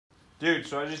Dude,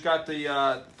 so I just got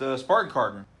the Spartan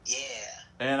Carton. Yeah.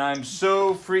 And I'm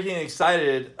so freaking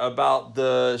excited about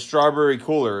the strawberry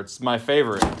cooler. It's my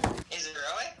favorite. Is it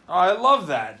really? Oh, I love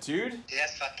that, dude. Dude,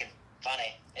 that's fucking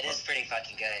funny. It is pretty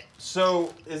fucking good.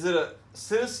 So, is it a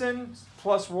citizen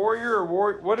plus warrior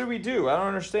or what did we do? I don't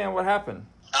understand what happened.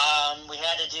 We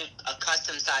had to do a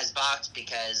custom-sized box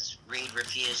because Reed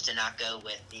refused to not go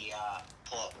with the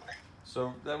pull-up bar.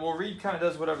 So, Reed kind of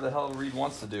does whatever the hell Reed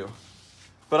wants to do.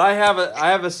 But I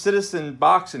have a citizen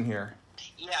box in here.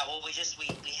 Yeah, well, we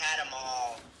had them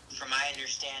all. From my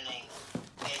understanding,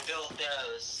 they built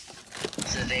those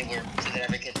so that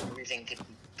everything could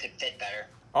fit better.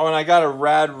 Oh, and I got a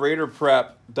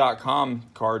radRaiderPrep.com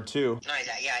card too. Nice.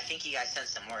 Yeah, I think you guys sent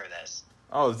some more of those.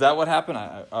 Oh, is that what happened?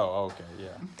 Okay,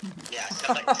 yeah. Yeah,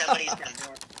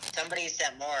 somebody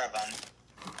sent more of them,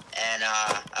 and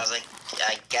I was like,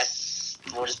 I guess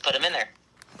we'll just put them in there.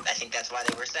 I think that's why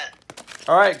they were sent.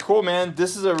 All right, cool, man.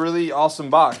 This is a really awesome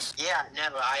box. Yeah, no,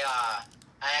 I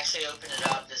actually opened it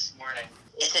up this morning.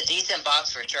 It's a decent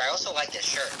box for sure. I also like this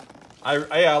shirt.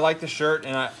 I like the shirt,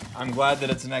 and I'm glad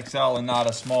that it's an XL and not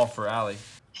a small for Allie.